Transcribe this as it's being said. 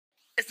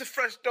the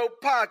Fresh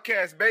Dope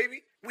Podcast,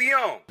 baby. We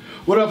on.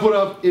 What up, what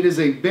up? It is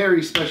a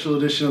very special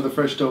edition of the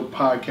Fresh Dope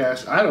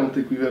Podcast. I don't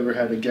think we've ever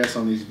had a guest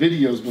on these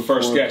videos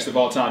before. First guest of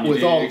all time.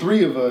 With all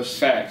three of us.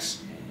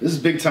 Facts. This is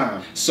big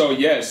time. So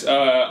yes,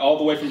 all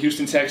the way from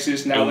Houston,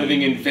 Texas, now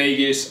living in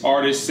Vegas,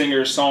 artist,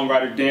 singer,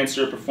 songwriter,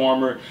 dancer,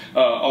 performer,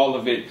 all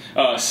of it.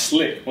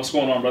 Slick, what's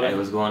going on, brother? Hey,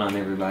 what's going on,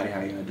 everybody?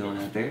 How y'all doing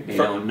out there? They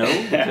don't know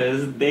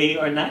because they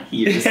are not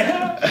here.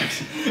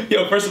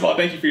 Yo, first of all,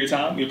 thank you for your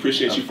time. We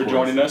appreciate you for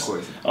joining us.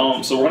 Of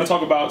course. So we're going to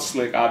talk about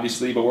Slick,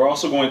 obviously, but we're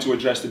also going to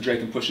address the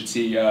Drake and Pusha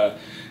T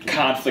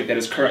conflict that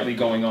is currently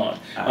going on.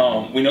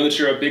 We know that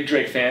you're a big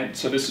Drake fan,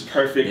 so this is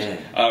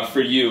perfect for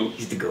you.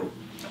 He's the GOAT.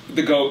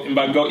 The GOAT, and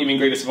by GOAT you mean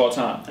greatest of all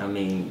time. I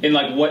mean, in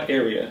like what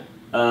area?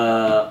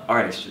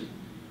 Artistry.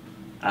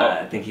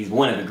 I think he's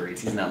one of the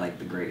greats. He's not like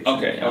the greatest.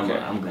 Okay, okay.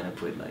 I'm gonna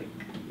put like,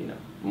 you know,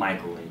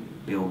 Michael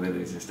and Bill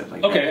Withers and stuff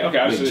like okay, that.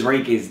 Okay, but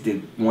Drake is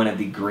one of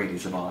the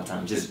greatest of all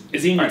time. Just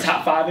is he in your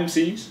top 5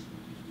 MCs?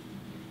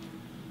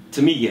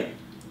 To me, yeah.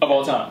 Of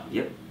all time.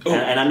 Yep.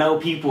 And I know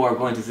people are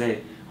going to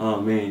say, "Oh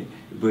man,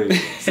 but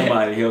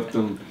somebody helped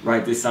them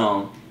write this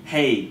song."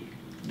 Hey.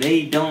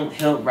 They don't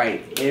help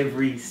write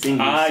every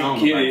single song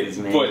about this,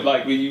 man. But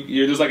like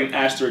you're just like an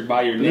asterisk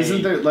by your name.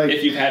 Isn't there, like,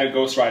 if you've had a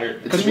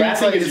ghostwriter? Because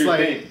rapping is your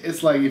thing.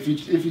 It's like if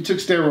you took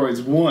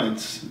steroids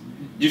once,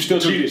 you still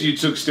cheated. You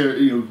took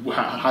steroids. You know,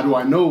 how do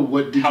I know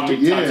what did how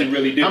many times it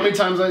really did? How many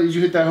times did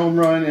you hit that home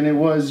run and it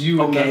was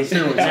you and not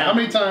steroids? How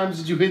many times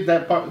did you hit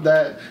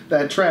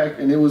that track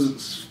and it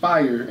was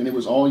fire and it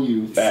was all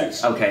you?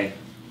 Facts. Okay,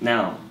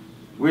 now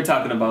we're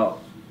talking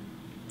about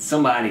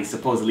somebody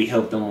supposedly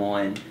helped them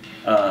on.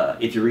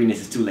 If you're reading this,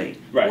 it's too late.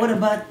 Right. What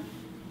about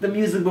the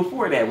music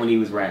before that when he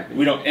was rapping?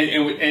 We don't,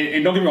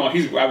 and don't get me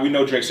wrong. We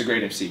know Drake's a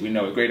great MC. We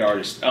know a great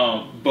artist.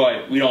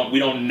 But we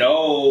don't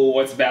know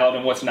what's valid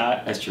and what's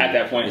not. That's true. At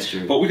that point. That's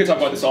true. But we could talk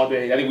about this all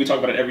day. I think we talk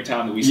about it every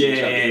time that we see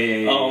each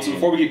other. So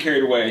before we get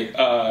carried away,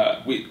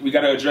 we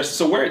got to address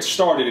so where it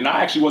started. And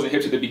I actually wasn't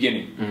hip to the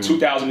beginning.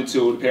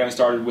 2002, it apparently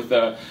started with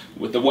the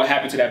What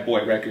Happened to That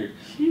Boy record,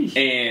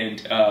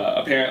 and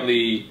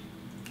apparently.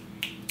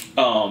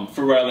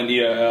 Pharrell and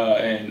Nia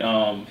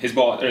and his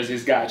boss, or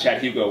his guy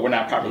Chad Hugo, were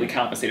not properly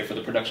compensated for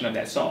the production of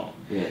that song,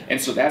 and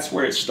so that's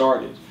where it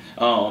started.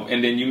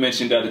 And then you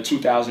mentioned the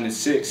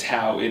 2006,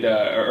 how it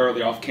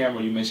earlier off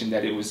camera you mentioned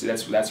that it was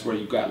that's where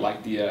you got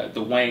like the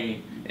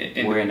Wayne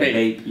and wearing the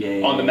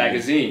vape on the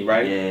magazine,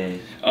 right? Yeah.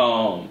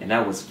 And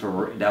that was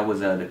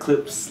the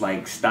Clips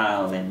like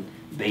style and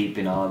vape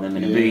and all of them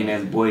and the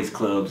Billionaires Boys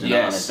Clubs and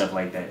all that stuff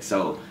like that.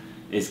 So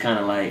it's kind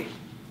of like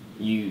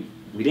we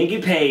didn't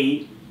get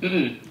paid.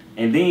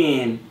 And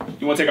then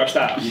you want to take our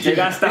style. You take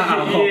our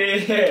style.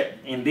 Yeah.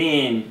 And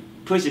then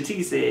Pusha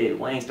T said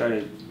Wayne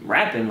started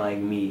rapping like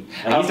me.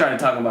 Like he started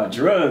talking about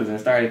drugs and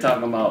started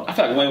talking about. I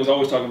feel like Wayne was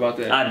always talking about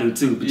that. I do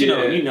too, but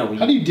you know.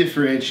 How do you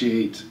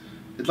differentiate?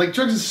 It's like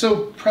drugs is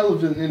so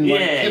prevalent in like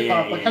hip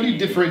hop. Like how do you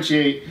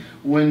differentiate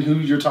who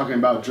you're talking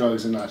about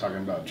drugs and not talking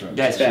about drugs?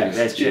 That's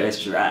true.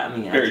 That's true. I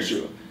mean, very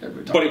true.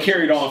 But it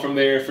carried on from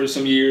there for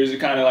some years. It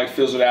kind of like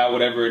fizzled out,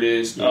 whatever it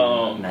is. I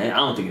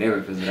don't think it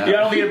ever fizzled out. Yeah, I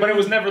don't think it, but it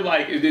was never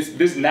like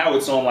this. Now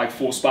it's on like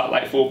full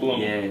spotlight, full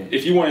bloom. Yeah.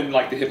 If you weren't in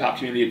like the hip hop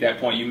community at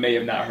that point, you may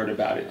have not heard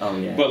about it. Oh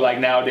yeah. But like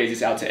nowadays,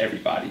 it's out to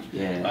everybody.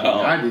 Yeah.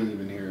 I didn't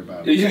even hear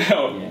about it.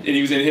 And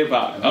he was in hip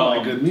hop. I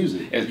like good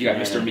music. You got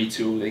Mr. Me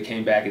Too. They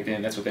came back, and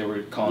then that's what they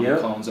were calling the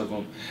clones of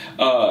him.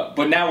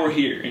 But now we're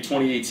here in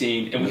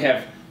 2018, and we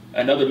have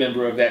another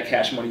member of that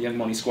Cash Money Young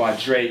Money squad,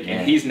 Drake,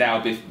 and he's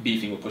now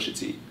beefing with Pusha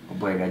T. Oh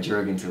boy, I got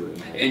drug into it,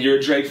 man. And you're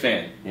a Drake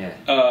fan. Yeah.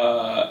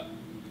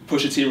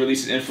 Pusha T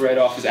releases Infrared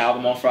off his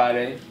album on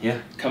Friday.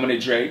 Yeah. Coming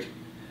at Drake.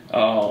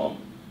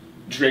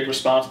 Drake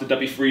responds to the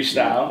W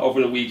Freestyle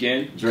over the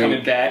weekend. Drake.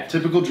 Coming back.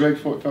 Typical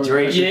Drake.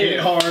 Drake hit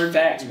hard.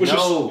 Facts. Which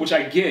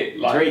I get.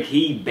 Like, Drake,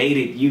 he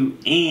baited you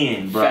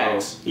in, bro.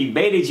 Facts. He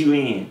baited you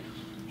in.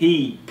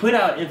 He put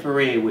out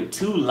Infrared with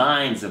 2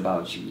 lines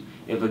about you.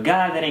 If a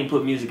guy that ain't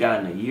put music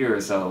out in a year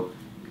or so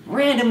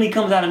randomly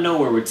comes out of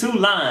nowhere with 2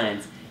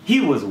 lines,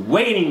 he was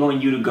waiting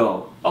on you to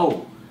go,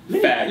 oh,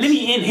 let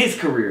me end his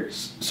career.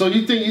 So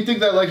you think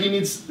that like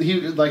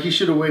he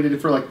should have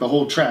waited for like the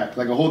whole track,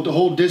 like the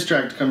whole diss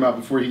track to come out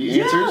before he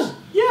answers?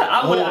 Yeah,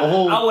 I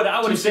would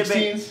have said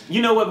 216s? that.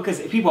 You know what? Because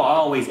people are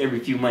always every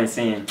few months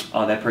saying,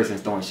 oh, that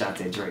person's throwing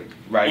shots at Drake.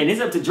 Right. And it's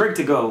up to Drake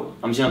to go,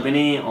 I'm jumping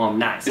in or I'm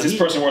not. So is this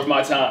person worth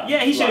my time? Yeah,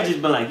 he should have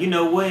just been like, you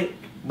know what?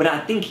 But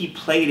I think he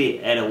played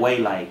it at a way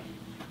like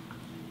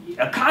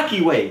a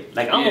cocky way.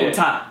 Like I'm on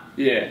top.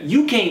 Yeah.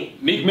 You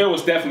can't. Meek Mill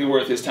was definitely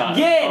worth his time.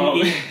 Yeah,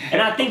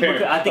 and I think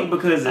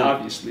because of,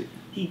 obviously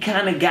he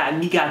kind of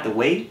got the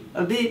way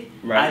a bit.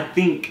 Right. I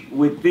think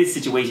with this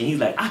situation, he's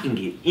like, I can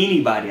get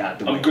anybody out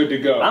the way. I'm good to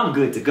go. I'm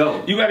good to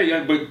go. You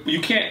gotta, but you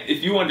can't.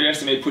 If you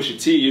underestimate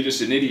Pusha T, you're just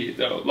an idiot,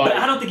 though. Like, but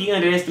I don't think he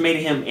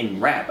underestimated him in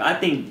rap. I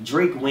think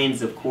Drake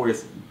wins, of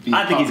course.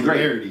 I think he's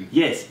great.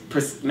 Yes,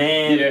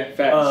 man. Yeah,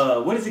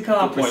 facts. What is it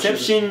called?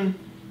 Perception.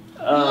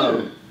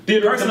 Personal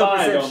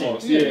perception.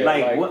 Almost. Yeah,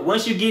 like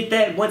once you get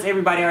that, once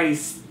everybody already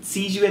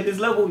sees you at this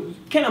level,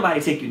 can't nobody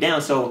take you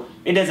down. So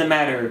it doesn't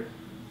matter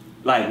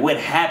like what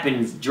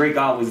happens, Drake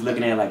always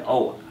looking at like,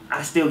 oh,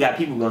 I still got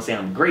people gonna say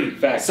I'm great.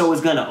 Facts. So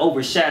it's gonna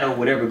overshadow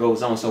whatever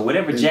goes on. So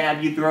whatever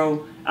jab you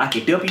throw, I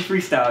can W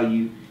freestyle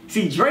you.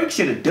 See, Drake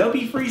should have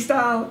W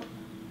freestyled.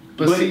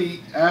 But see,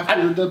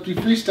 after the W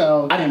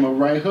freestyle came a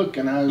right hook,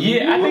 and I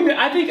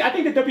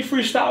think the W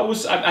freestyle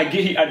was. I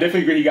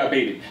definitely agree he got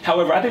baited.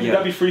 However, I think the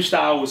W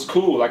freestyle was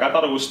cool. Like I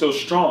thought it was still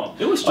strong.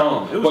 It was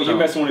strong. But you're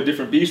messing with a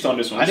different beast on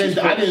this one. I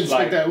didn't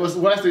expect that.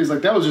 What I say is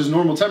like that was just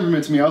normal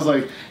temperament to me. I was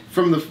like,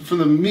 from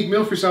the Meek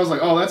Mill freestyle, I was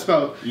like, oh, that's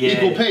about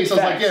equal pace. I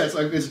was like,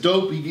 yeah, it's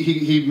dope.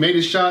 He made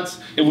his shots.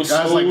 It was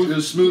smooth. It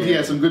was smooth. He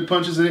had some good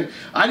punches in it.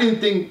 I didn't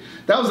think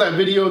that was that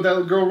video of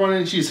that girl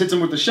running. She just hits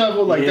him with the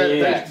shovel like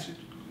that.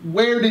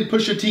 Where did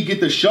Pusha T get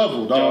the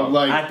shovel, dog?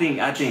 Like I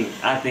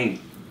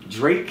think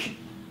Drake,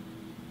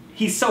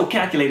 he's so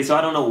calculated, so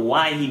I don't know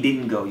why he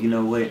didn't go, you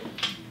know what?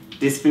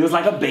 This feels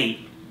like a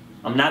bait.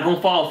 I'm not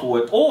gonna fall for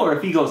it. Or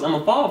if he goes, I'm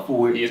gonna fall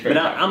for it, but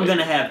I'm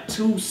gonna have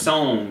 2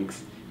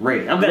 songs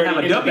ready. I'm gonna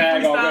have a W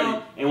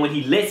freestyle, and when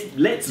he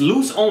lets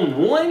loose on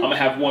one, I'm gonna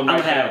have one I'm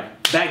gonna have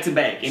back to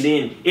back, and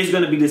then it's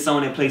gonna be the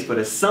song that plays for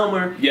the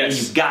summer. Yes,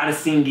 and you gotta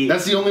sing it.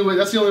 That's the only way.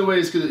 That's the only way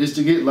is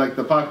to get like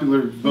the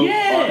popular vote.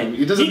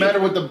 It doesn't matter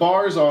what the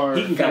bars are.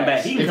 He can come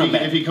back. He can come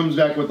back if he comes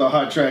back with a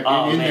hot track.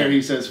 In there,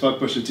 he says "fuck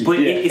Pusha T." But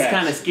it's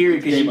kind of scary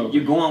because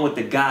you're going with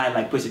the guy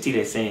like Pusha T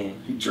that's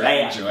saying, "He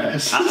dragged your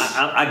ass."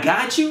 I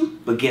got you,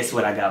 but guess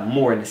what? I got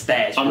more in the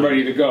stash. I'm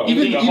ready to go.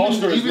 Even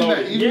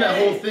that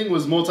whole thing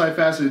was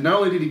multifaceted. Not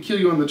only did he kill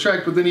you on the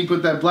track, but then he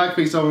put that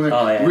blackface on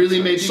there.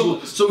 Really made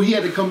people. So he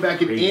had to come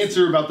back and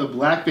answer about the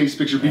blackface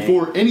picture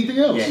before anything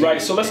else.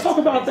 Right, so let's talk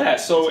about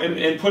that. So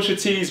in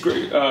Pusha T's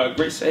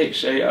great sake,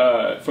 Shay,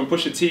 from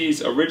Pusha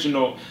T's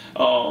original,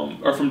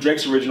 or from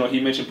Drake's original, he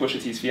mentioned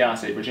Pusha T's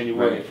fiance, Virginia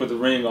Williams, for the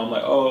ring. I'm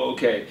like, oh,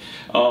 okay.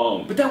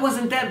 But that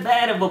wasn't that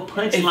bad of a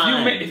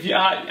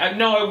punchline.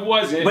 No, it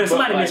wasn't. But if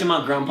somebody mentioned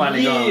my girl, I'm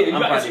probably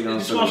going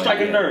to strike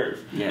a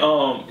nerve.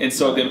 Yeah. And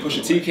so then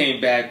Pusha T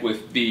came back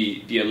with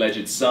the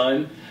alleged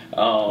son.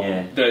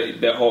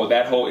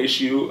 That whole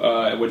issue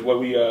with what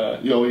we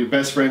your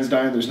best friend's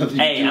dying. There's nothing.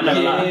 Hey, I'm not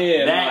gonna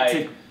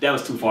lie. That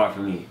was too far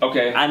for me.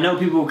 Okay. I know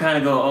people kind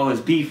of go, oh,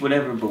 it's beef,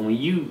 whatever. But when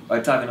you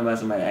are talking about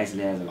somebody that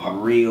actually has a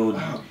real,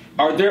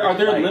 are there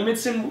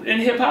limits in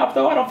hip hop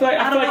though? I feel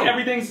like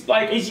everything's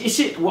like it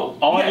should. Well,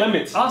 all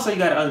limits. Also, you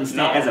gotta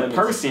understand as a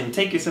person,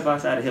 take yourself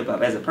outside of hip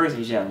hop. As a person,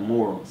 you should have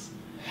morals.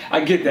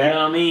 I get that. You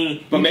know what I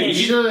mean? But maybe you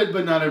should,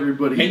 but not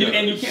everybody.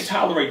 And you can't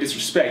tolerate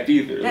disrespect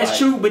either. That's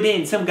true, but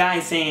then some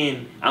guy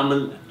saying,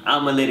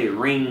 I'ma let it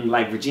ring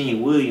like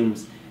Virginia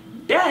Williams,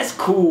 that's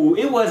cool.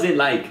 It wasn't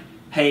like,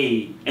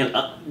 hey, and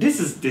this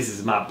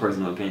is my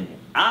personal opinion.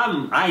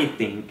 I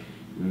think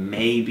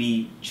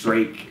maybe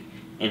Drake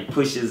and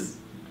Pusha's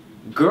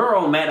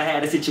girl might have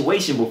had a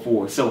situation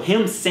before. So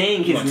him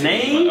saying his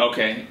name,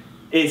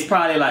 it's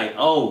probably like,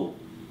 oh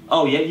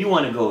yeah, you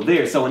want to go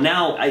there. So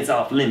now it's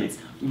off limits.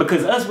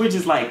 Because us, we're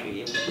just like,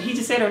 he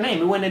just said her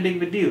name. It wasn't that big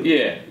of a deal.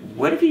 Yeah.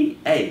 What if he,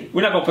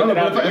 we're not going to put that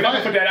out there. We're not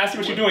going to put that out. I see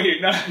what you're doing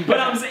here. No. But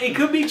I'm saying, it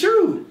could be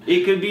true.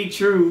 It could be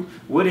true.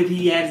 What if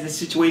he had a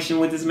situation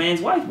with this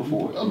man's wife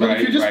before? But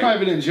if you're just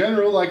private in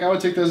general, like, I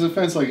would take that as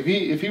offense. Like,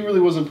 if he really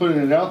wasn't putting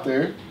it out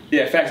there.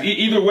 Yeah, facts.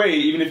 Either way,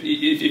 even if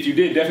you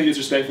did, definitely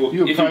disrespectful. If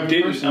you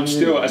didn't, I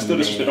still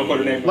disrespect. Don't put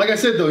her name. Like I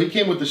said though, he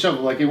came with the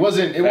shovel. Like it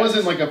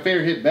wasn't like a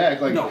fair hit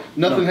back. Like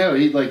nothing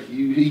happened.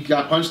 He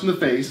got punched in the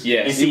face.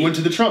 Yes. And he went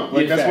to the trunk.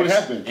 Like that's what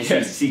happened.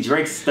 And see,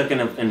 Drake's stuck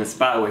in the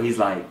spot where he's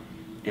like,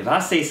 if I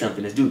say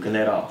something, this dude can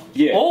let off.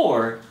 Yeah.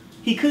 Or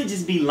he could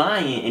just be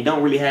lying and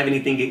don't really have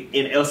anything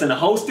else in the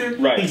holster.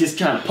 Right. He's just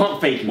trying to pump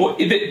fake me. Well,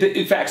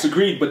 in facts,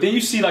 agreed. But then you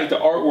see like the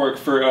artwork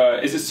for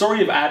is it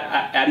Story of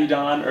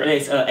Adidon or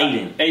it's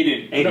Aiden.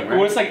 Aiden.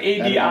 Well, it's like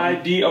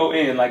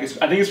Adidon. Like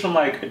I think it's from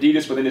like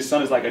Adidas, but then his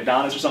son is like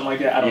Adonis or something like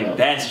that. I don't know.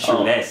 That's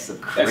true. That's a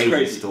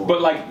crazy story.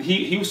 But like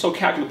he was so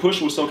calculated.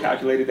 Pusha was so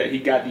calculated that he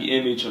got the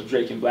image of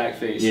Drake in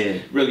blackface. Yeah.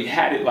 Really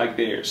had it like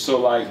there. So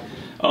like.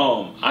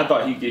 I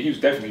thought he was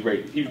definitely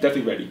ready. He was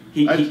definitely ready.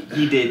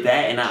 He did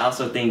that, and I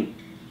also think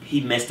he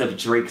messed up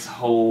Drake's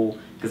whole,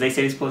 because they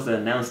said he's supposed to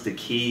announce the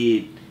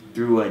kid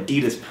through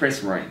Adidas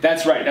press run.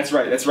 That's right.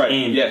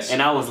 And, yes.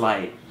 And I was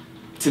like,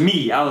 to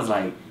me, I was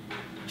like,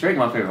 Drake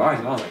my favorite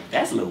artist. I was like,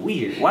 that's a little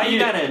weird. Why you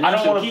gotta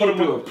announce your kid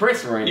through a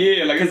press run?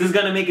 Yeah, like because it's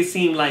gonna make it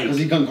seem like because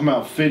he's gonna come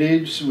out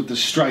fitted with the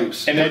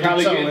stripes, and they're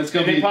probably getting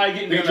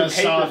major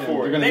paper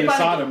for it. They're gonna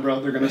sod him, bro.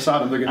 They're gonna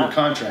sod him. They're gonna do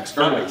contracts.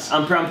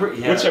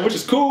 Which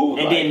is cool.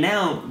 And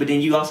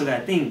then you also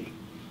gotta think.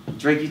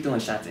 Drake, you throwing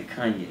shots at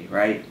Kanye,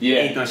 right? Yeah. He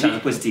ain't throwing shots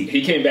at Pusha T.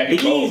 He came back and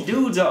these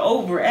dudes are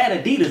over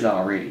at Adidas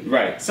already.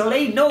 Right. So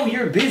they know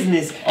your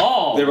business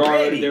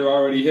already. They're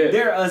already hit.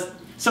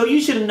 So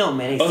you should have known,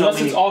 man. Unless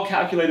it's all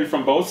calculated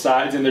from both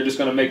sides and they're just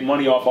going to make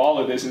money off all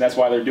of this and that's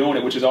why they're doing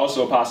it, which is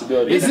also a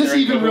possibility. Is this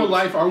even real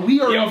life? Are we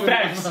already...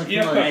 facts.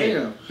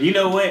 You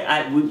know what?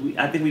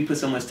 I think we put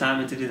so much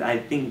time into this. I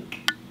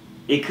think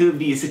it could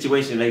be a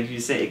situation, like you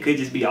said, it could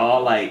just be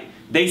all like,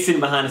 they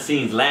sitting behind the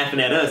scenes laughing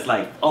at us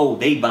like, oh,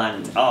 they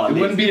buying into all It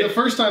wouldn't be the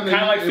first time.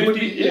 Kind of like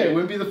 50. It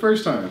wouldn't be the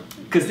first time.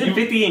 Cause then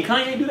 50 and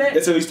Kanye do that.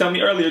 That's what he was telling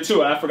me earlier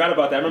too. I forgot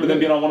about that. I remember them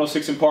being on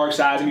 106 in Park,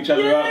 sizing each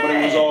other up, but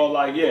it was all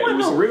like, it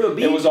was no real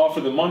beef. It was all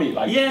for the money.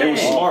 Like they were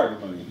smart.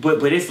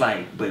 But it's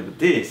like, but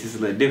this is a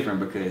little different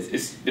because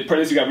this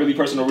got really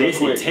personal real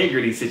quick. This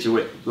integrity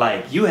situation.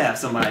 Like you have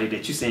somebody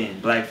that you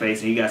saying blackface,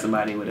 and you got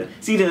somebody with a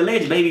the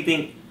alleged baby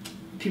thing.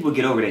 People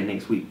get over that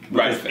next week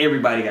because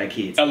everybody got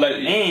kids.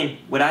 And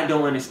what I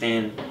don't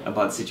understand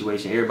about the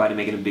situation, everybody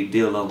making a big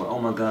deal over, oh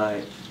my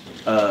God,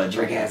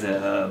 Drake has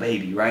a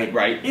baby, right?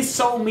 Right. It's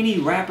so many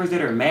rappers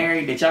that are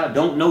married that y'all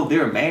don't know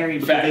they're married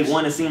because they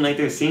want to seem like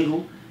they're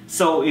single.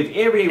 So if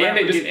every rapper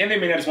and they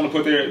may not just want to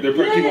put their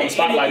people on the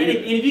spotlight. And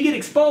if you get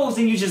exposed,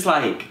 then you just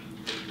like,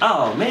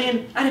 oh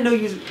man, I didn't know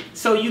you.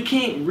 So you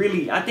can't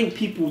really. I think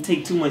people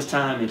take too much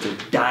time into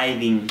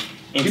diving.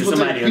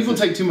 People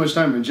take too much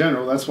time in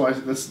general. That's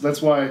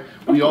why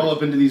we all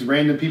up into these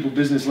random people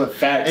business.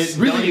 Facts.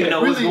 Really, don't even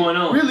know what's going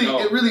on.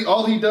 Really,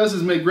 all he does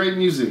is make great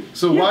music.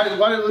 So why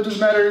what does it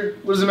matter?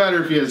 What does it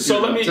matter if he has?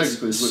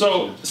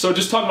 So so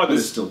just talking about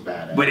this. It's still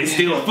bad. But it's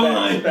still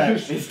fun.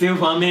 It's still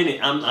fun. I'm in it.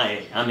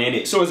 I'm in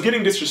it. So it's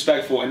getting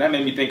disrespectful, and that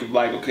made me think of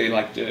like, okay,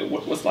 like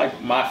what's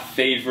like my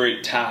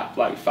favorite top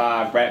like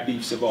 5 rap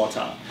beefs of all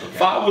time. Okay.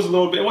 5 was a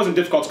little bit. It wasn't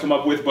difficult to come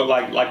up with, but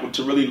like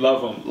to really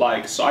love them.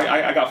 Like so,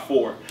 I got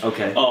 4.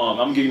 Okay. I'm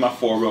gonna give you my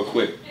 4 real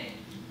quick.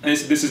 And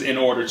this is in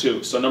order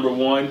too. So number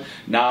 1,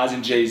 Nas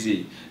and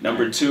Jay-Z.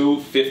 Number 2,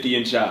 50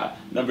 and Ja.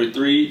 Number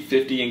 3,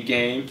 50 and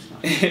Game.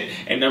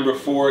 And number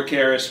 4,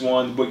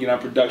 KRS-One, Boogie Down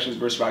Productions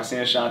versus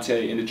Roxanne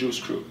Shante and the Juice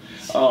Crew.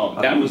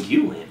 That was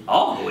you went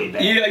all the way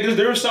back. Yeah, like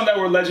there were some that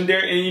were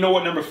legendary. And you know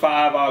what? Number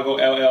 5, I'll go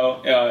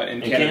LL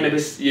and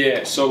Cannabis.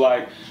 Yeah. So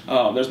like,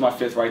 there's my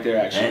 5th right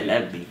there. Actually,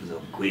 that beef was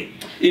over quick.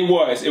 It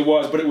was,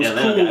 but it was cool.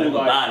 Got him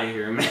up out of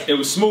here, man. It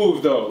was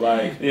smooth though.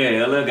 Like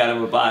LL got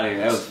him up out of here.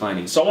 That was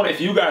funny. So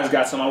if you guys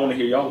got some, I want to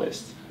hear y'all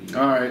list.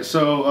 All right.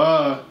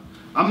 So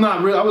I'm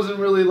not really. I wasn't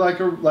really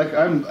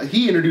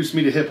he introduced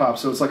me to hip hop,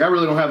 so it's like I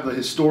really don't have the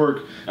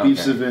historic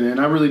beefs of it, and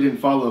I really didn't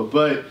follow.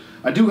 But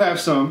I do have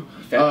some.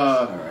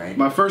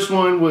 My first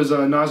one was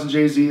Nas and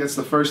Jay-Z. That's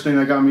the first thing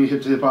that got me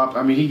hip to hip hop.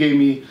 I mean, he gave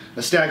me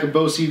a stack of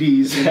Bo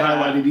CDs and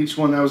highlighted each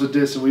one that was a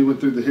diss, and we went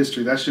through the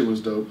history. That shit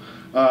was dope.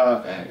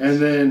 And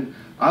then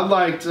I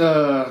liked.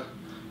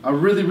 I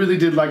really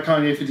did like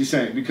Kanye 50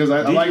 Cent because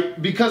I like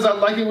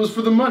it was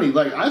for the money.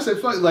 Like I said,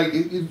 fuck, like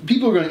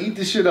people are gonna eat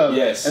this shit up.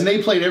 Yes. And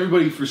they played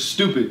everybody for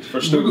stupid.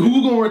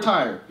 Who gonna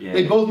retire? Yeah.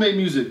 They both made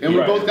music, and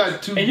we both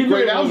got 2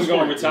 great albums.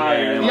 Going to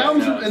retire. The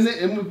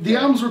albums the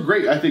albums were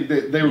great. I think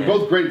they were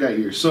both great that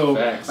year. So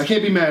I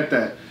can't be mad at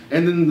that.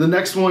 And then the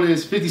next one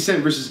is 50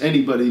 Cent versus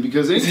anybody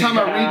because anytime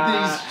I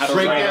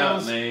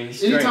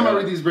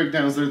read these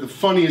breakdowns, they're the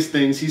funniest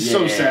things. He's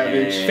so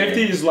savage.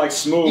 50 is like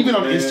smooth. Even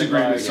on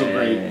Instagram, it's so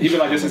great. Even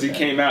like this since he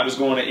came out, just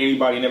going to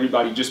anybody and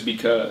everybody just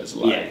because.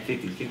 Like,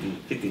 50.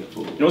 You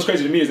know what's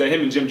crazy to me is that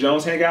him and Jim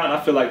Jones hang out, and I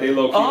feel like they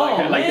low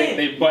key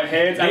they butt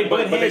heads.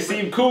 But they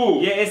seem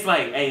cool. Yeah, it's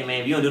like, hey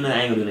man, if you don't do nothing,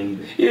 I ain't gonna do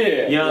nothing either.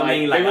 Yeah, you know what I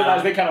mean? Like, they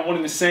realize they kind of one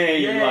and the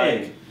same. Yeah.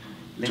 Like,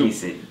 let me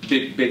see.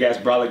 Big ass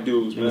brolic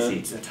dudes. Let me see.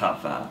 It's the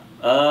top 5.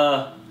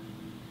 I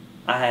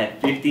had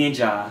 50 in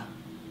Ja.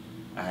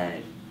 I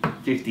had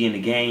 50 in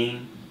the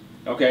Game.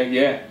 Okay,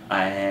 yeah.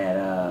 I had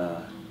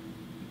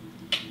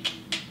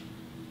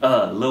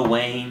Lil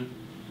Wayne.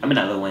 I mean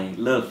not Lil Wayne.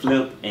 Lil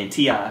Flip and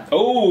T.I.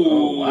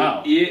 Oh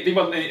wow. Yeah,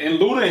 and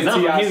Luda and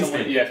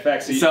T.I. Yeah,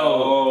 facts.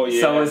 So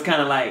it's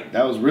kind of like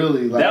that was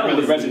really like that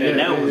really resonated.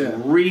 That was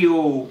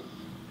real.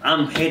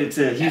 I'm headed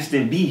to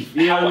Houston beef.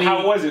 You know what I mean?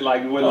 How was it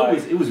like?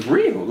 It was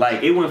real.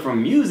 Like it went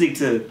from music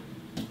to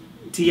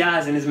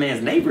T.I.'s in this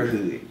man's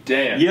neighborhood.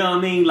 Damn. You know what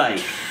I mean? Like,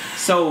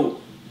 so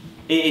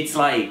it's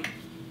like,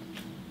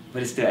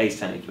 but it's still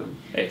H-Town, you feel me?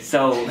 Hey.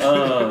 So,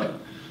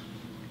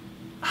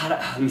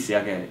 let me see, I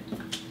got it.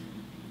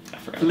 I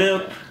forgot.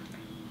 Flip,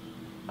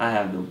 I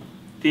have the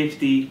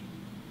 50.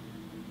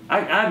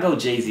 I go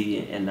Jay-Z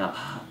and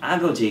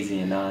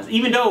Nas.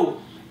 Even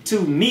though,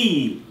 to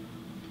me,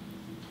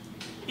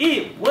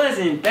 it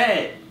wasn't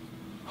that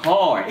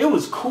hard. It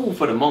was cool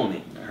for the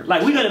moment.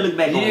 Like we're gonna look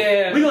back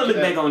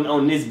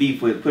on this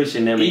beef with Pusha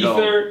and them and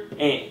Ether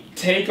and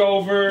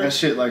Takeover. That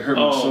shit like hurt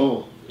my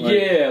soul.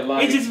 Like,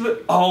 like it just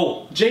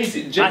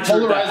Jay-Z. I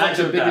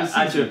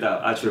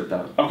tripped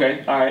out.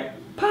 Okay, all right.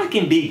 Pac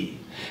and Biggie.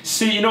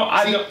 See, you know,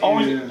 the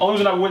only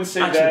reason I wouldn't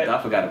say that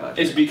I forgot about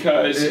that. Is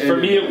because for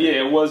me,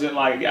 it wasn't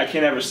like I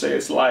can't ever say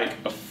it's like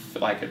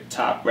a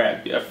top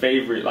rap, a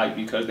favorite, like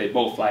because they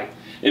both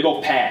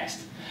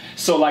passed.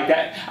 So like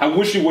that, I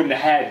wish we wouldn't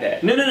have had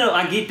that. No,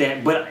 I get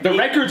that, but the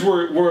records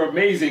were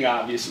amazing,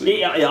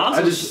 obviously.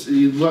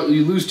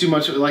 You lose too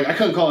much. Like I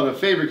couldn't call it a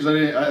favorite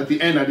because at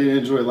the end I didn't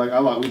enjoy it. Like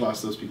we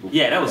lost those people.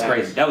 Yeah, that was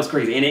crazy. That was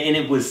crazy, and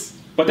it was.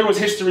 But there was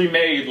history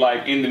made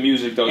like in the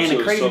music though. And too.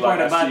 The crazy part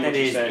about that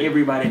is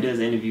everybody that does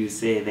interviews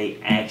said they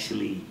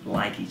actually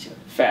like each other.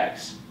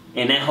 Facts.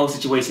 And that whole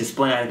situation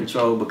spun out of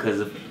control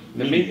because of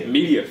the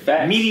media.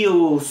 Facts. Media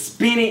will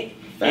spin it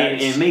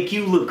and make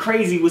you look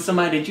crazy with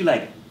somebody that you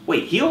like.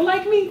 Wait, he don't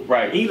like me?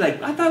 Right. And you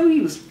like, I thought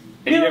we was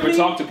And you never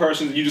talk to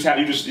persons. You just start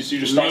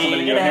something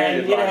in your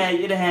head.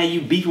 It'll have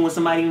you beefing with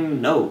somebody you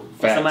know,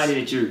 or somebody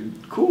that you're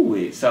cool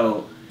with.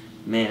 So,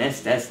 man,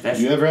 that's.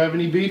 You ever have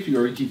any beef,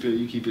 or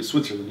you keep it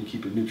Switzerland? You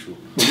keep it neutral.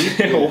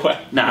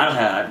 What? Nah,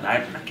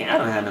 I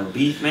don't have no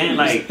beef, man.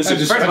 Like, first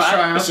of all,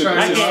 I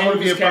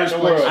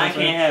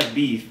can't have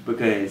beef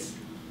because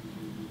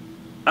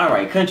I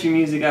write country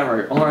music, I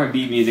write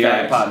R&B music,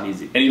 I write pop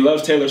music, and he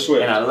loves Taylor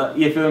Swift. And I love,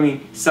 you feel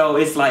me? So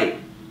it's like,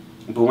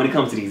 but when it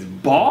comes to these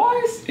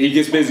bars, he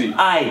gets busy.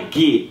 I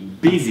get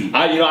busy.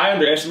 I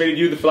underestimated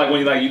you for like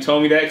when you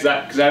told me that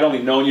because I'd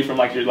only known you from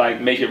like your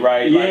like Make It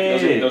Right,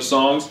 like those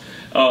songs.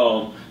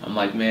 I'm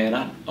like, man,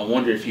 I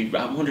wonder if he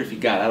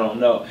got, I don't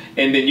know.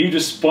 And then you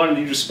just spun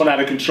out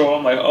of control.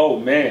 I'm like, oh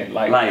man,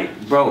 like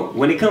bro,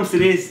 when it comes to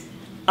this,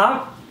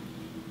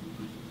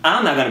 I'm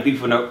not gonna be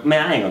for no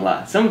man. I ain't gonna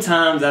lie.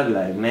 Sometimes I'll be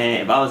like,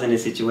 man, if I was in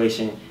this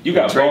situation, you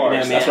got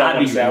bars. That, man,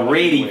 I'd be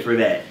ready for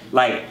that.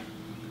 Like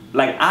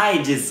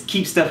I just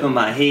keep stuff in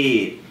my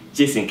head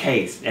just in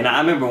case. And I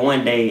remember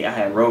one day I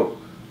had wrote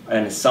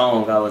in a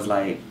song. I was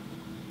like,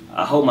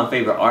 I hope my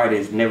favorite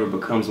artist never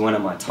becomes one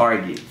of my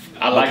targets.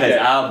 I like because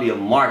that. I'll be a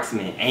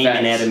marksman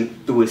aiming at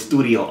him through a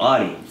studio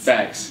audience.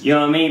 Facts. You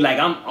know what I mean? Like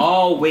I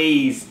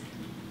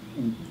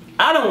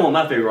don't want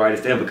my favorite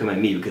artist to ever come at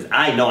me because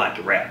I know I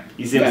can rap.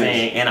 You see what I'm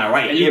saying? And I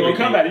write and you're gonna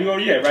come back. You're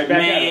gonna right back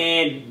at him.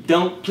 Man,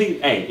 don't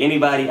please. Hey,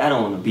 anybody? I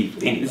don't want to beef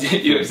with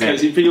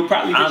anybody. You'll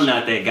probably. I'm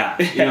not that guy.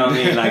 You know what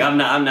I mean? Like I'm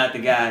not the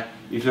guy.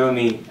 You feel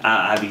me?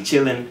 I be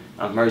chilling.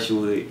 I'm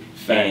Merchwood,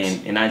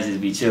 and I just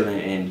be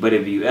chilling. But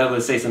if you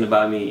ever say something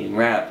about me and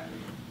rap,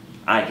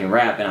 I can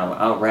rap and I'll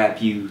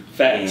out-rap you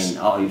and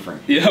all your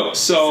friends. Yo,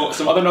 so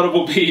some other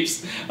notable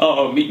beefs.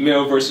 Meek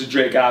Mill versus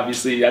Drake,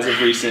 obviously, as of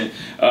recent.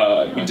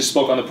 We just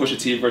spoke on the Pusha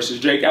T versus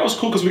Drake. That was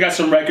cool because we got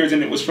some records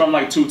and it was from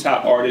like 2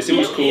 top artists. It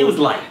was cool. It was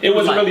light. It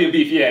wasn't really a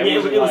beef,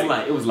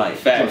 It was light.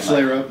 Facts.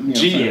 Flare up. And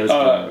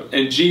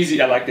Jeezy,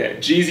 I like that.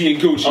 Jeezy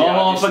and Gucci.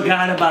 Oh, I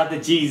forgot about the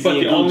Jeezy but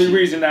and the Gucci. only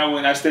reason I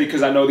went, I stayed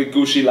because I know that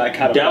Gucci like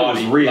had a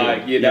body. Was real.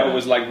 Like, that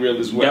was like real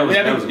as well.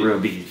 That was real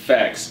beef.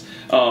 Facts.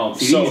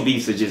 These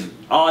beefs are just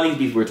all these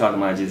beefs we're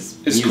talking about. It's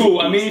cool.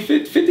 Beefs. I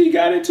mean, 50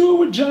 got into it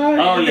with Jai.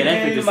 Oh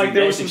yeah,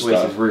 there was some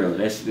stuff. Real.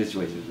 That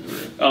situation is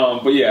real.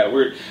 But yeah,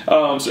 we're.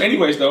 So,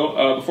 anyways,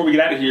 though, before we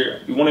get out of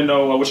here, we want to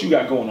know what you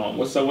got going on.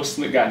 What's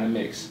Slick got in the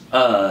mix?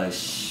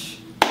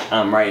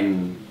 I'm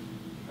writing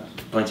a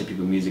bunch of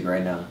people's music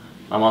right now.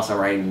 I'm also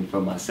writing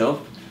for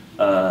myself.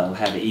 I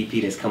have an EP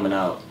that's coming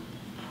out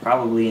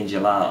probably in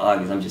July or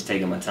August. I'm just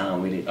taking my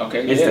time with it.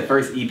 Okay. It's the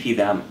first EP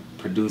that I'm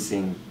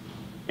producing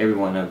every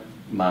one of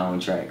my own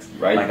tracks.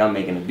 Right. Like I'm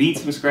making the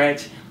beats from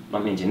scratch.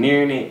 I'm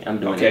engineering it.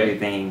 I'm doing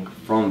everything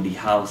from the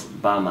house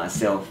by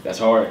myself. That's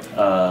hard.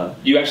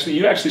 You actually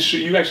like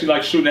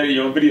shooting at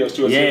your own videos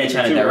too. Yeah,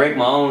 trying to direct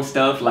my own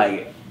stuff.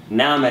 Like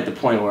now I'm at the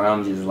point where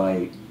I'm just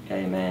like,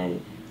 hey man,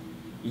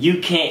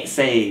 you can't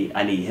say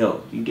I need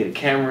help. You get a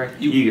camera,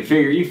 you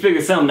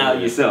figure something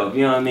out yourself.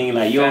 You know what I mean?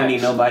 Like you don't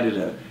need nobody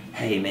to,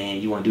 hey man,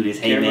 you want to do this?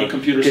 Hey man,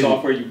 computer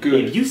software, you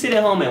good. If you sit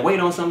at home and wait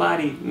on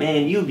somebody,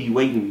 man, you'll be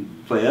waiting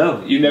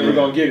forever. You never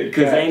gonna get it.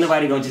 Because ain't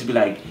nobody gonna just be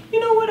like, you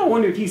know what, I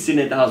wonder if he's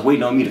sitting at the house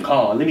waiting on me to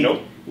call.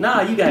 Nope.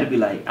 Nah, you gotta be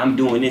like, I'm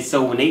doing this.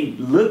 So when they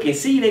look and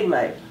see, they be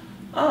like,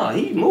 oh,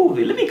 he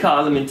moving. Let me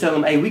call him and tell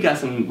him, hey, we got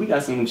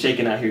some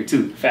shaking out here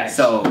too. Facts.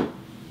 So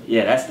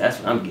yeah, that's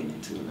what I'm getting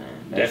into,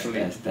 man.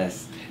 Definitely.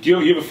 That's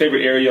Do you have a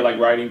favorite area, like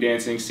writing,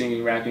 dancing,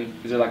 singing, rapping?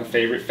 Is there like a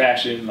favorite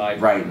fashion,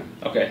 like writing?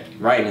 Okay.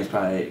 Writing is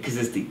probably because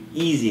it's the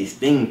easiest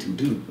thing to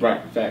do.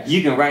 Right. Facts.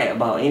 You can write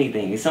about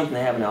anything. It's something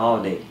happening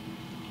all day.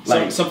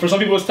 Like, so for some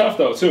people it's tough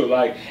though too.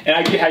 Like, and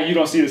I get how you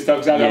don't see this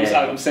stuff because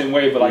I'm the same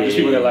way. But like, there's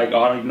people that are like,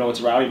 oh, I don't even know what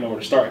to write. I don't even know where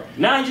to start.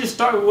 Now you just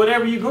start with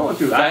whatever you're going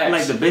through. Facts. I feel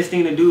like the best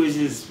thing to do is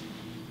just,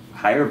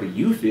 however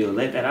you feel,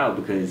 let that out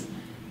because.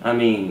 I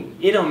mean,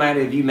 it don't matter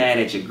if you mad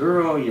at your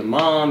girl, your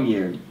mom,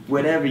 your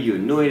whatever, you're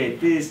annoyed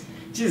at this.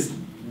 Just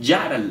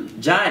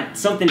jot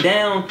something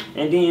down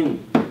and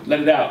then let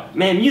it out.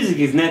 Man, music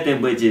is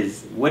nothing but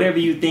just whatever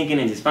you thinking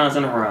and just find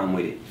something wrong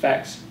with it.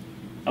 Facts.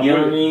 You know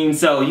what I mean?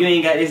 So you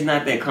ain't got. It's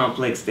not that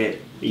complex that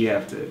you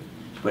have to.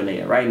 But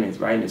yeah, writing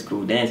is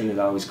cool. Dancing is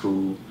always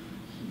cool.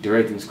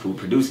 Directing is cool.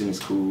 Producing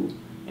is cool.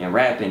 And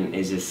rapping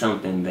is just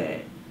something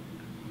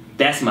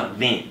that's my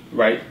vent.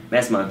 Right.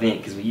 That's my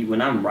vent because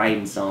when I'm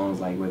writing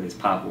songs, like whether it's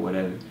pop or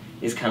whatever,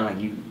 it's kind of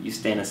like you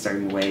stand a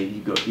certain way.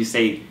 You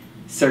say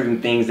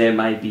certain things that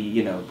might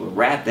be, but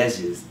rap, that's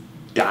just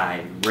die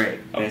and wreck.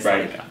 That's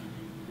right.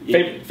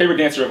 Favorite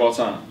dancer of all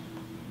time?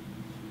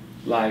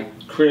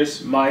 Like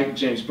Chris, Mike,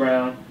 James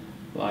Brown,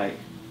 like.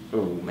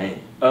 Oh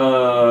man.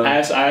 I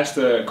asked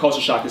the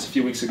Culture Shock this a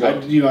few weeks ago. I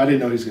didn't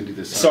know he was gonna do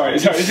this. Sorry.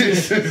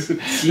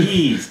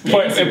 Jeez.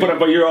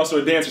 But you're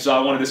also a dancer, so I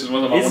wanted to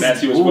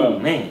ask you as well. Oh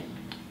man.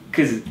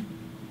 Cause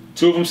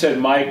 2 of them said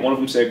Mike, 1 of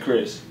them said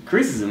Chris.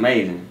 Chris is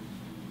amazing.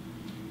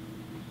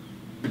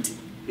 But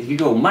if you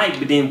go Mike,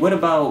 but then what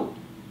about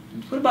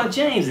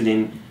James?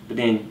 But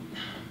then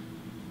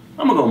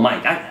I'm gonna go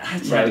Mike. I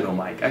just have to go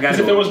Mike. Because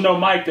if there was no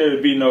Mike, there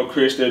would be no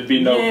Chris, there'd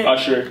be no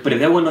Usher. But if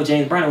there wasn't no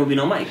James Brown, there would be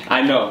no Mike.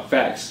 I know,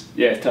 facts.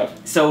 Yeah, it's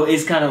tough. So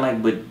it's kind of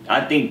like, but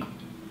I think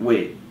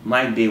what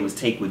Mike did was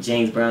take what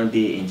James Brown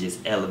did and just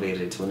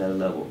elevate it to another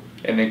level.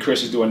 And then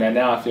Chris is doing that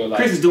now, I feel like.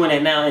 Chris is doing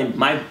that now, and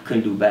Mike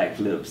couldn't do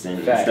backflips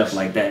and stuff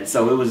like that.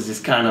 So it was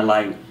just kind of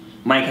like,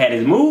 Mike had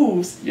his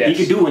moves, he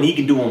could do, and he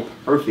could do them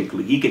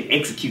perfectly. He could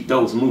execute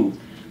those moves.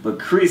 But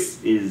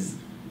Chris is,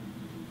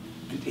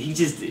 he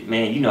just,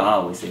 man, you know, I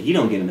always say, he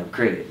don't get enough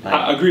credit. Like,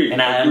 I agree.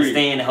 And I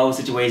understand the whole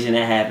situation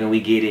that happened.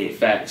 We get it.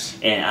 Facts.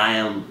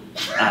 And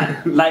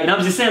like, and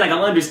I'm just saying, like,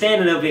 I'm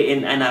understanding of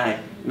it,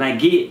 and I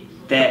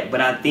get that,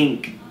 but I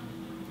think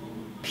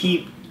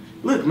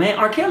look, man,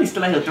 R. Kelly's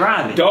still out here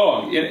thriving.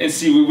 Dog, and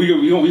see, we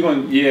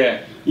going,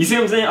 yeah. You see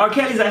what I'm saying? R.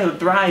 Kelly's out here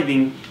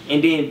thriving,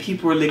 and then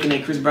people are looking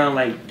at Chris Brown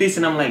like this,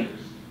 and I'm like,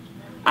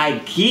 I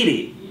get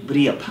it, but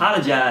he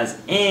apologized,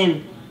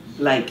 and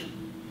like,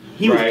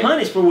 he was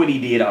punished for what he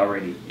did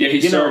already. Yeah,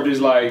 he served his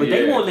life. But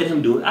they won't let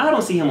him do it. I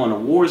don't see him on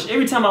awards.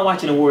 Every time I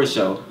watch an award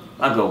show,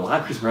 I go, why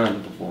Chris Brown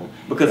didn't perform?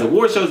 Because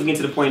award shows are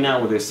getting to the point now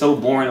where they're so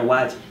boring to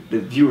watch, the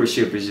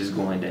viewership is just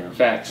going down.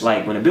 Facts.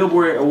 Like when the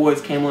Billboard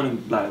Awards came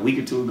on like a week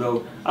or two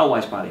ago, I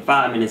watched probably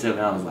 5 minutes of it,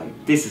 and I was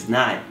like, this is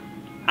not,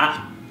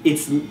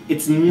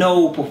 it's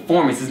no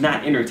performance, it's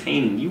not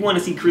entertaining. You want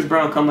to see Chris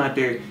Brown come out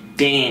there,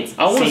 dance,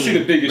 I want to see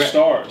the biggest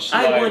stars.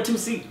 I want to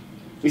see,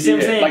 you see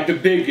what I'm saying? Like the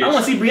biggest. I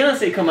want to see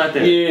Beyonce come out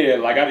there. Yeah,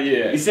 like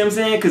You see what I'm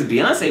saying? Because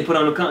Beyonce put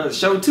on a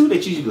show too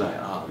that you should be like,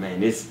 oh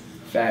man, this.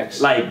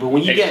 Facts. Like, but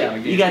when you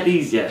got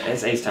these,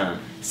 that's H-Time.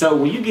 So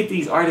when you get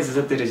these artists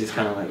up there that's just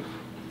kind of like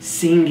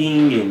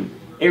singing and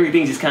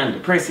everything's just kind of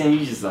depressing,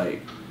 you just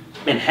like,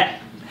 man,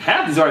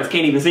 half these artists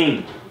can't even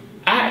sing.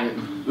 Not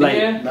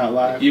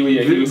live.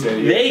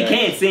 They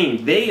can't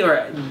sing. They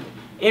are,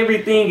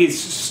 everything is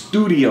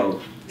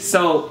studio.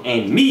 So,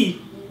 and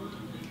me,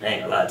 I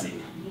ain't gonna lie to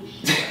you,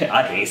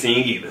 I can't sing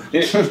either.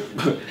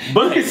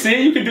 But you can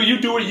sing, you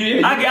do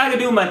it. I can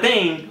do my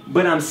thing,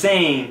 but I'm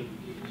saying,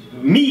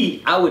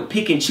 me, I would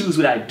pick and choose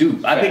what I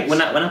do. I think when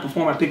I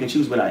perform, I pick and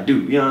choose what I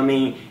do. You know what I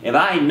mean? If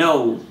I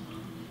know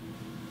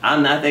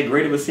I'm not that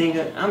great of a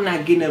singer, I'm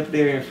not getting up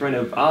there in front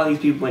of all these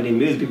people and then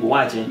millions of people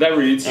watching that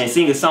reads and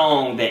sing a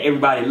song that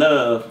everybody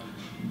loves,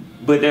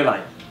 but they're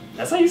like,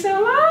 that's how you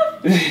sound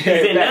live?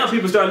 Then now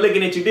people start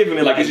looking at you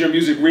differently. Like, is your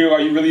music real? Are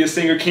you really a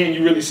singer? Can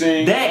you really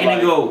sing? That, and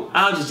they go,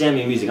 I'll just jam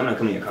your music. I'm not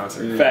coming to your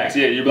concert. Facts,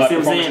 yeah. Your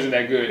performance isn't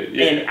that good.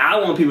 Yeah. And I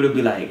want people to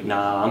be like,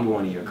 nah, I'm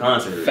going to your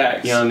concert.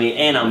 Facts. You know what I mean?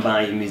 And I'm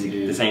buying your music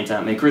at the same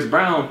time. And Chris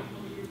Brown,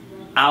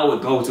 I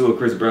would go to a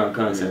Chris Brown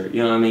concert.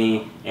 You know what I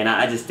mean? And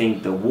I just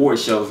think the award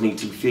shows need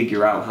to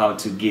figure out how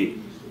to get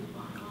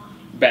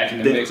back in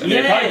the mix. I mean,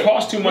 it probably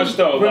costs too much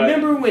though.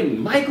 Remember when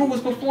Michael was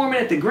performing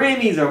at the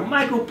Grammys or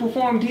Michael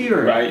performed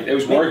here? Right, it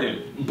was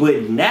working.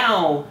 But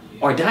now,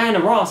 or Diana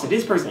Ross or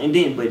this person, and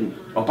then,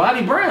 or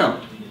Bobby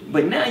Brown.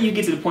 But now you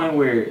get to the point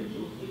where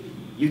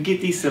you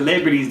get these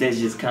celebrities that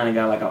just kind of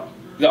got like a...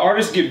 The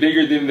artists get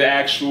bigger than the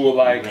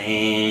actual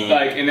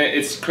and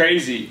it's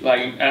crazy.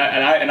 Like,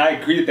 and I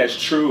agree that that's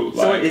true.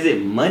 So is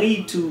it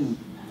money to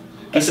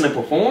get them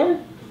to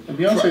perform?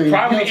 Beyonce,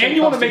 probably, and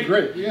you want to make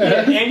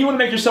and you want to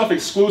make yourself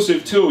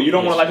exclusive too. You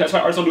don't want to that's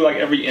why artists don't do like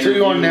every interview. So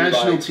you're on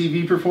national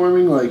TV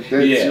performing, like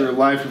that's your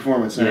live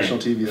performance, national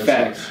TV. That's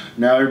facts.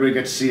 Now everybody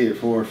gets to see it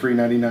for free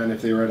 $99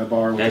 if they were at a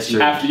bar. That's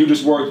true. After you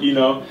just work, you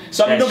know.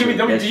 So I mean,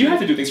 don't you have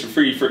to do things for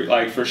free,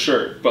 for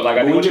sure. But like,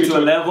 I think when you get to a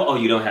level,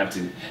 you don't have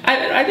to.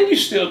 I think you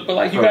still, but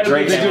like you got to.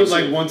 They do it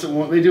like once.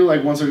 They do it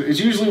like once.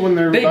 It's usually when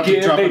they're about to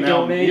drop an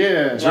album.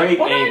 Yeah. Drake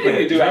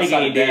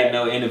ain't did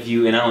no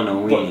interview, and I don't know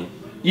when.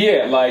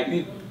 Yeah,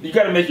 like. You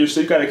gotta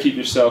you gotta keep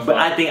yourself. But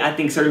I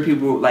think certain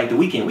people like The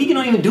Weeknd. Weeknd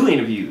don't even do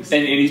interviews,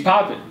 and he's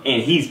popping.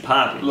 And he's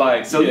popping.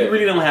 Like so, you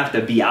really don't have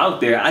to be out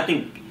there. I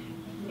think,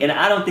 and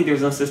I don't think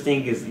there's no such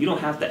thing as you don't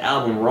have the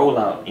album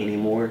rollout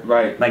anymore.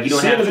 Right. Like you don't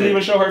Sia have doesn't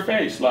even show her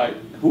face. Like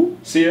who?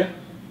 Sia.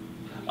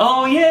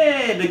 Oh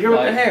yeah, the girl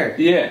with the hair.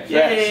 Yeah.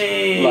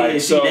 Yeah. Like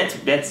so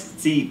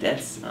that's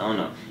I don't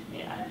know.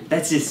 Yeah,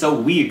 that's just so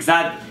weird.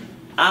 Cause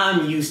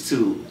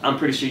I'm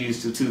pretty sure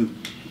used to too.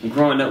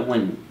 Growing up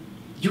when.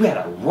 You had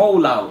a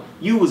rollout.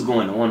 You was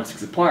going to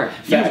 106 Park.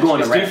 You was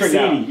going to Rap City.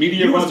 Now.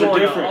 Media runs are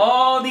different.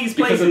 All these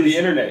places because of the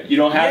internet. You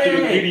don't have to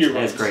do media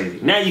runs. That's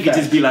crazy. Now you can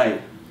just be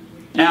like,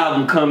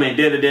 album coming,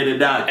 da da da da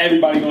da.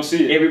 Everybody gonna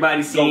see it.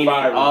 Everybody's seeing it.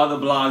 All the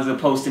blogs are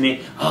posting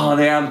it. Oh,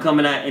 their album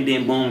coming out, and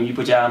then boom, you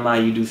put your album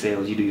out. You do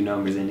sales. You do your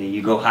numbers, and then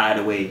you go hide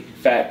away.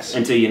 Facts.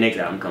 Until your next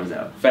album comes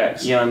out.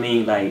 Facts. You know what I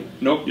mean? Like.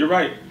 Nope, you're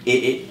right.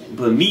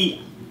 But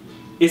me,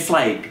 it's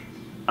like.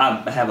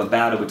 I have a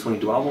battle between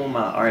do I want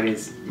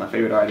my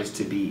favorite artist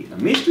to be a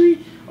mystery,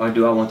 or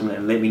do I want them to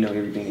let me know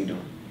everything they're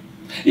doing?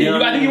 Yeah,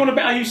 I think you want to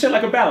balance. You said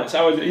like a balance. I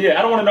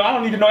don't want to know. I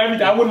don't need to know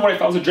everything. I wouldn't want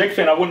if I was a Drake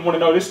fan. I wouldn't want to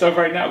know this stuff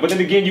right now. But then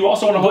again, you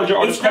also want to hold your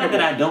artist credible.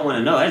 It's not that I don't want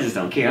to know. I just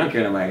don't care. I don't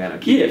care nobody got no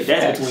kids. Yeah,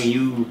 that's between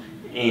you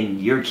and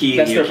your kid.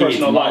 That's and your their kid's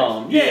personal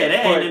mom. life. Yeah, that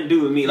had nothing to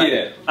do with me.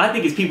 Like I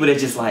think it's people that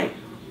just like.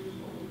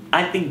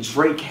 I think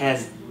Drake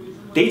has.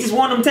 They just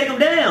want him to take him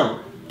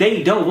down.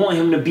 they don't want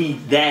him to be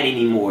that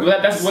anymore.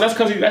 Well, that's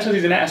because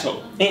he's an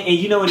asshole. And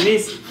you know what it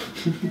is?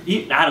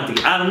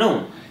 I don't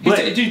know.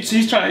 But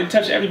He's trying to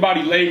touch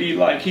everybody, lady.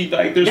 Like he's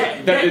an that's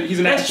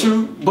asshole. That's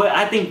true. But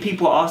I think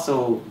people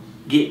also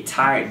get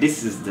tired.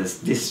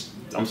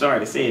 I'm sorry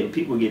to say it,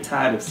 people get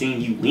tired of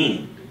seeing you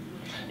win.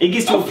 It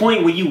gets to a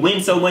point where you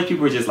win so much,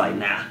 people are just like,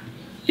 nah.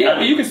 Yeah,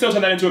 but you can still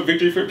turn that into a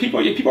victory for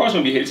people. People are always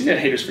gonna be haters. He's had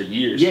haters for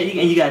years. Yeah,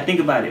 and you gotta think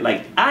about it.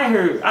 Like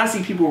I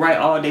see people write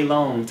all day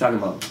long talking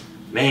about,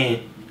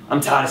 man, I'm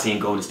tired of seeing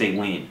Golden State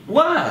win.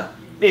 Why?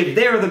 If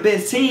they're the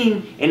best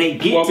team and they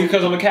get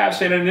because I'm a Cavs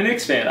fan and a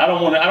Knicks fan. I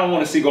don't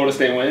want to see Golden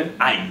State win.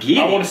 I get it.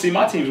 I want to see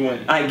my teams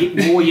win. I get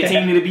more your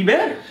team need to be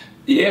better.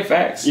 Yeah,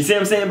 facts. You see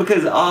what I'm saying?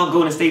 Because all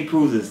Golden State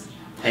proves is,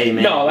 hey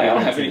man. No, like I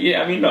don't have any.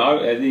 Yeah, I mean, no,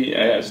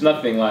 it's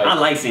nothing like. I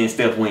like seeing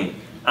Steph win.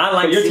 I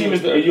like. But your team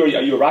is. Are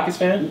you a Rockets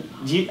fan?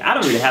 I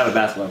don't really have a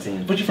basketball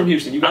team. But you're from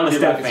Houston. I'm a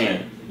Steph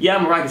fan. Yeah,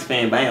 I'm a Rockets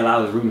fan, but I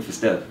was rooting for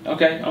Steph.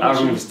 Okay, I was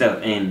rooting for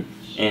Steph, and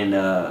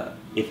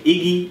if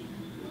Iggy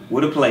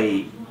would have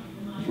played,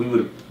 we would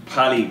have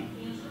probably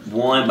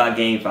won by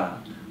Game 5.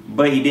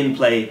 But he didn't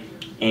play,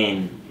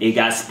 and it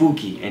got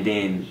spooky, and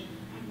then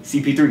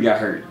CP3 got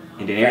hurt.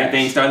 And then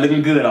everything started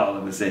looking good all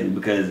of a sudden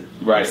because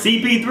if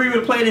CP3 would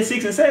have played in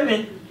 6 and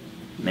 7,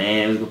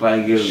 man, it was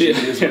probably good.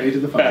 His way to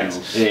the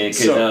finals. Yeah,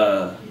 because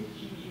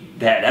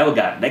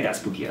that got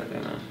spooky out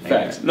there, man.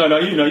 Facts. No,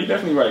 you're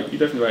definitely right. You're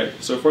definitely right.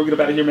 So before we get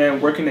up out of here, man,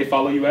 where can they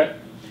follow you at?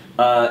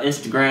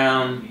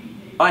 Instagram.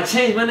 Oh, I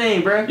changed my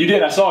name, bro. You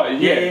did. I saw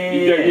it.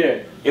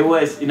 Yeah. It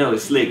was,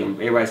 it's Slick.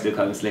 Everybody still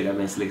call me Slick. I've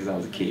been Slick since I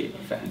was a kid.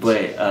 Facts.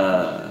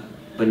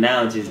 But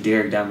now it's just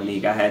Derek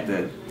Dominique. I had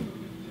to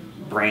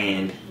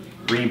rebrand.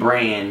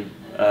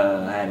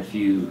 I had a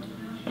few.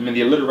 I mean,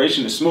 the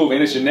alliteration is smooth,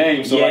 and it's your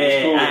name, so like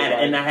it's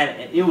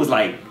cool. It was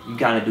like you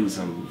kind of do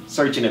some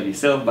searching of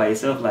yourself by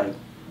yourself. Like,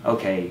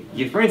 okay,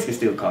 your friends can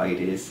still call you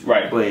this,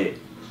 right? But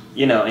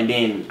and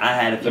then I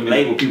had a few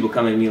label people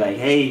coming to me like,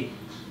 hey,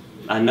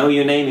 I know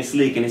your name is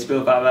Slick and it's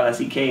spelled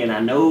 5-L-I-C-K, and I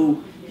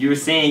know you're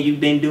saying you've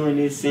been doing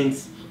this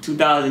since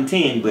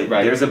 2010, but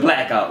there's a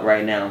blackout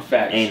right now.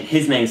 Facts. And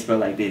his name's spelled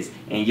like this,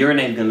 and your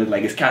name's gonna look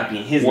like it's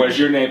copying his name. Where's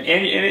your name?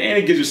 And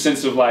it gives you a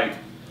sense of like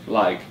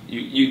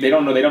they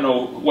don't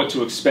know what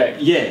to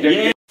expect.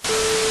 Yeah.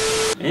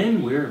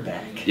 And we're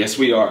back. Yes,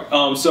 we are.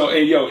 So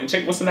hey, yo, and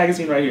check what's the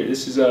magazine right here.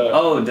 This is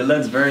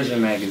Deluxe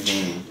Version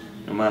magazine.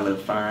 And my little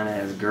fine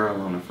ass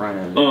girl on the front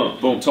of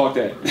it. Boom, talk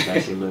that. That's how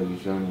she look, you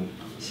feel me?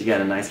 She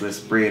got a nice little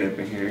spread up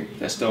in here.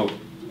 That's dope.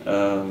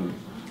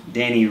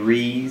 Danny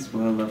Reeves,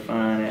 well, look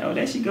fine. Oh,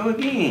 there she go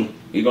again.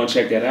 You gonna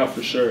check that out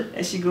for sure.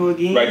 There she go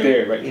again. Right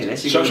there, right. Yeah, there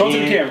she go again. Show to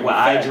the camera. What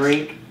I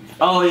drink.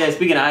 Oh yeah,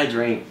 speaking of I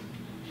drink,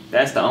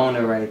 that's the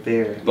owner right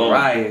there. Boom.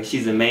 Mariah,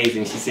 she's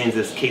amazing. She sends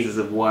us cases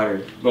of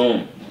water.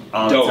 Boom.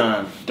 All the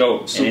time.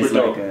 Dope. Super and it's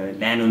dope. like a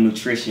nano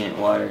nutrition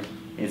water.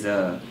 It's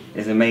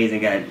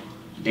amazing. Got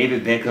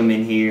David Beckham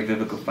in here,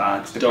 Vivica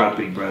Fox, the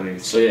Property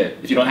Brothers. So yeah,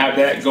 if you don't have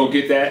that, go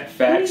get that.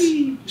 Facts.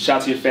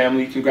 Shout out to your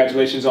family.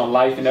 Congratulations on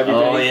life and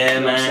everything. Oh yeah, you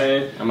know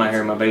man. I'm out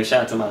here, my baby.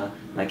 Shout out to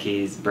my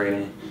kids,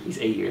 Braden. He's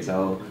 8 years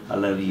old. I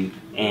love you.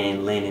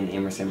 And Lynn and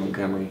Emerson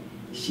Montgomery.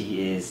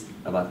 She is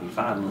about to be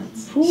 5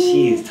 months.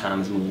 Time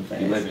is moving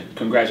fast. Living.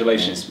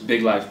 Congratulations. Yeah.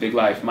 Big life, big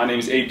life. My name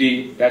is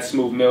AD. That's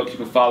Smooth Milk. You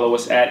can follow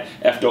us at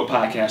FDope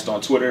Podcast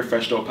on Twitter,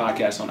 Fresh Dope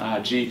Podcast on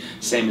IG.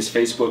 Same as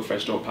Facebook,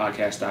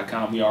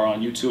 FreshDopePodcast.com. We are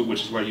on YouTube,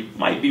 which is where you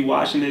might be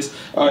watching this.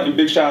 And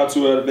big shout out to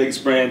the Vegas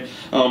brand,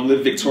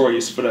 Live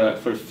Victorious for the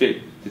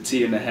fit, the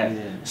tea and the hat.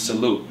 Yeah.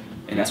 Salute.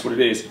 And that's what it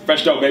is.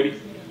 Fresh Dope, baby.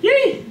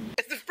 Yay!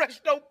 It's the Fresh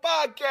Dope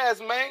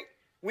Podcast, man.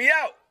 We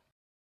out.